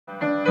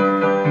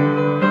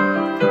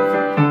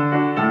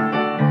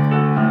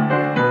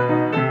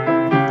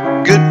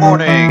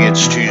morning.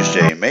 It's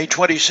Tuesday, May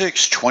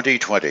 26,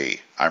 2020.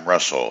 I'm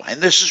Russell, and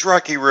this is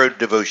Rocky Road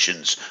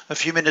Devotions, a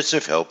few minutes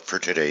of help for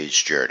today's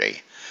journey.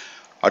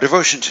 Our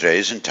devotion today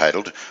is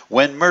entitled,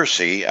 When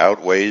Mercy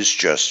Outweighs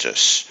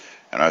Justice,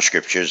 and our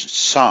scripture is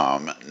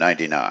Psalm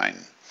 99.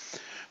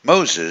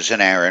 Moses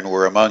and Aaron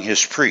were among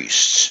his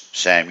priests.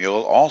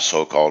 Samuel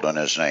also called on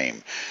his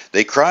name.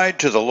 They cried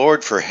to the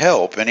Lord for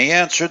help, and he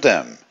answered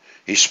them.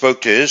 He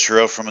spoke to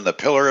Israel from the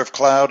pillar of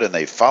cloud, and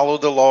they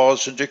followed the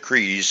laws and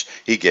decrees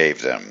he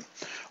gave them.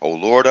 O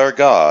Lord our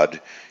God,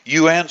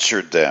 you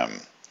answered them.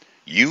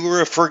 You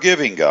were a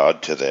forgiving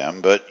God to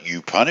them, but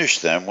you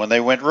punished them when they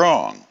went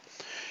wrong.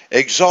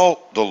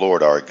 Exalt the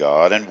Lord our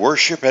God, and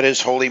worship at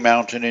his holy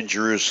mountain in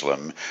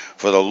Jerusalem,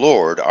 for the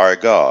Lord our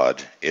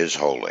God is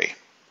holy.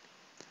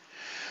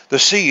 The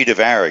seed of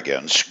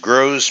arrogance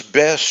grows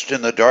best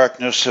in the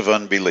darkness of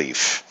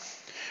unbelief.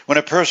 When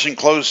a person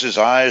closes his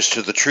eyes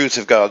to the truth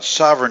of God's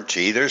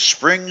sovereignty, there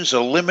springs a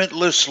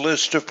limitless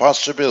list of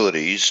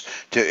possibilities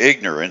to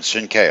ignorance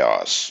and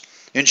chaos.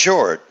 In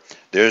short,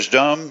 there's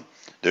dumb,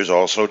 there's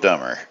also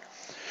dumber.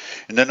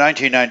 In the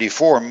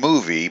 1994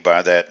 movie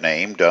by that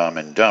name, Dumb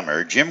and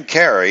Dumber, Jim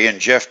Carrey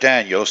and Jeff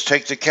Daniels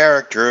take the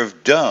character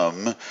of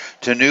dumb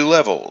to new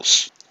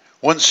levels.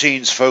 One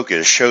scene's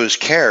focus shows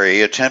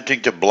Carrey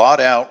attempting to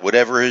blot out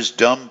whatever his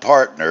dumb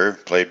partner,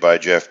 played by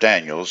Jeff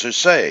Daniels, is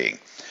saying.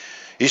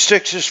 He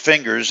sticks his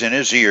fingers in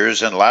his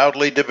ears and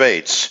loudly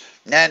debates,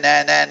 na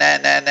na na na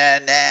na na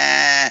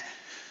na.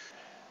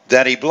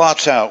 That he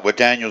blots out what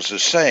Daniels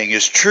is saying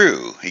is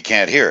true. He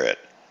can't hear it.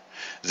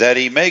 That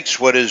he makes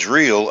what is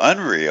real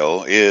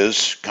unreal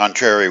is,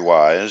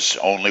 contrariwise,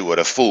 only what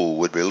a fool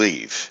would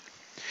believe.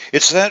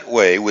 It's that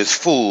way with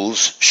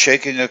fools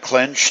shaking a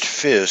clenched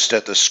fist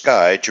at the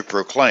sky to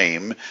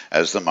proclaim,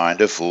 as the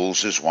mind of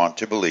fools is wont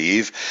to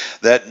believe,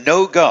 that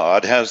no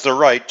God has the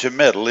right to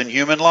meddle in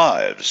human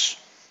lives.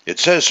 It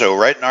says so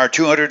right in our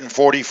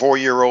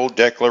 244-year-old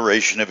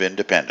Declaration of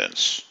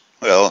Independence.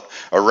 Well,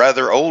 a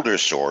rather older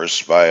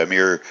source, by a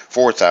mere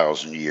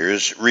 4,000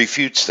 years,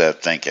 refutes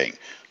that thinking.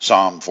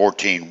 Psalm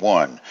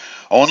 14:1.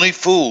 Only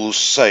fools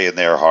say in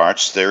their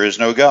hearts there is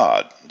no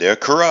God. They're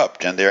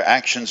corrupt and their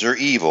actions are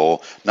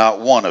evil. Not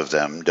one of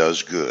them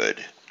does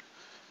good.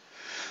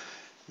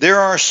 There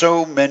are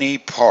so many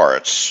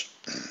parts.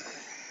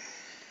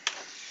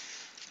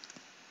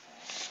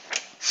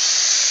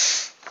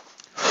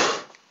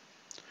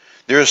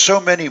 There are so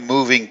many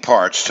moving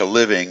parts to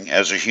living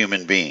as a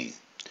human being.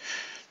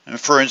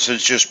 For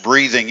instance, just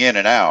breathing in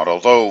and out.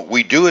 Although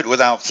we do it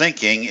without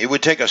thinking, it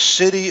would take a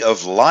city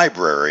of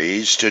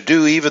libraries to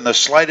do even the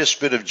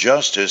slightest bit of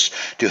justice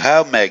to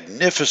how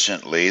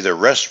magnificently the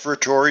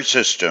respiratory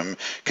system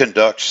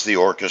conducts the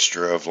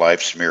orchestra of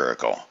life's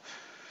miracle.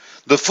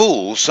 The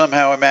fool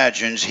somehow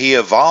imagines he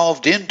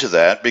evolved into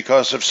that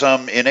because of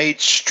some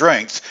innate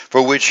strength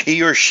for which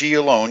he or she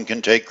alone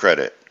can take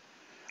credit.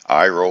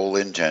 Eye roll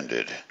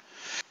intended.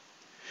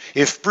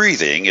 If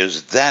breathing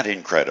is that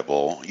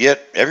incredible,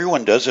 yet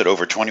everyone does it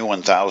over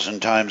 21,000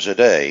 times a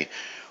day,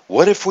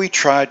 what if we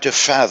tried to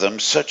fathom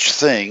such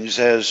things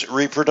as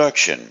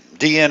reproduction,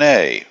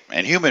 DNA,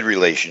 and human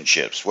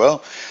relationships?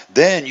 Well,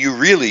 then you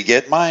really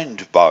get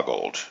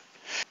mind-boggled.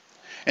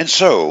 And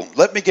so,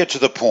 let me get to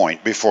the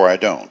point before I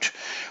don't.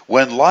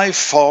 When life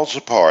falls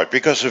apart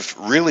because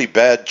of really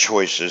bad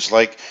choices,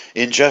 like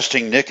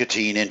ingesting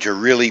nicotine into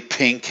really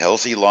pink,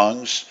 healthy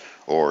lungs,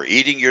 or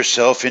eating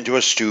yourself into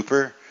a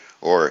stupor,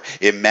 or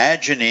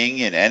imagining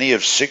in any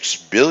of 6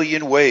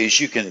 billion ways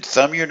you can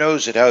thumb your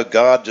nose at how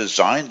God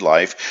designed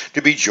life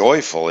to be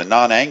joyful and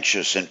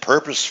non-anxious and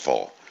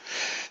purposeful,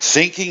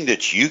 thinking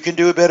that you can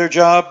do a better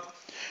job,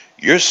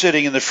 you're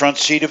sitting in the front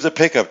seat of the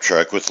pickup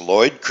truck with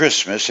Lloyd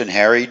Christmas and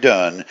Harry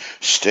Dunn,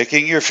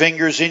 sticking your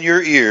fingers in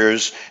your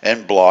ears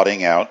and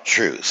blotting out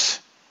truth.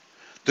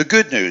 The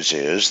good news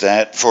is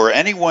that for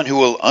anyone who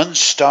will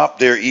unstop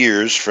their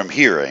ears from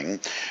hearing,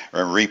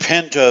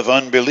 repent of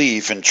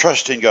unbelief, and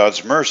trust in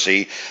God's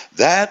mercy,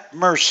 that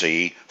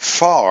mercy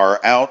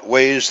far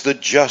outweighs the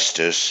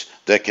justice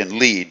that can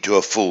lead to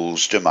a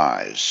fool's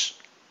demise.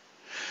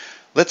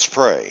 Let's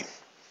pray.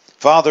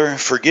 Father,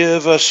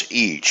 forgive us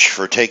each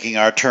for taking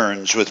our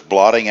turns with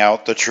blotting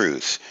out the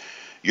truth.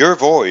 Your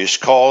voice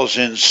calls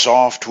in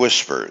soft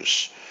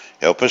whispers.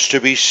 Help us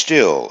to be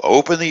still,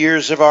 open the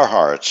ears of our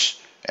hearts,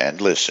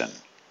 and listen.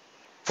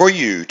 For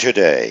you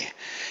today,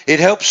 it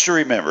helps to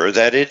remember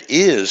that it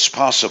is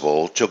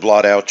possible to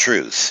blot out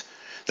truth.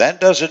 That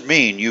doesn't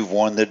mean you've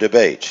won the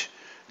debate.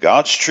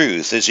 God's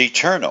truth is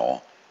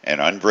eternal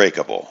and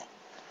unbreakable.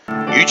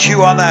 You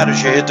chew on that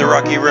as you hit the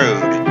rocky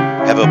road.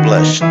 Have a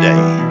blessed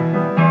day.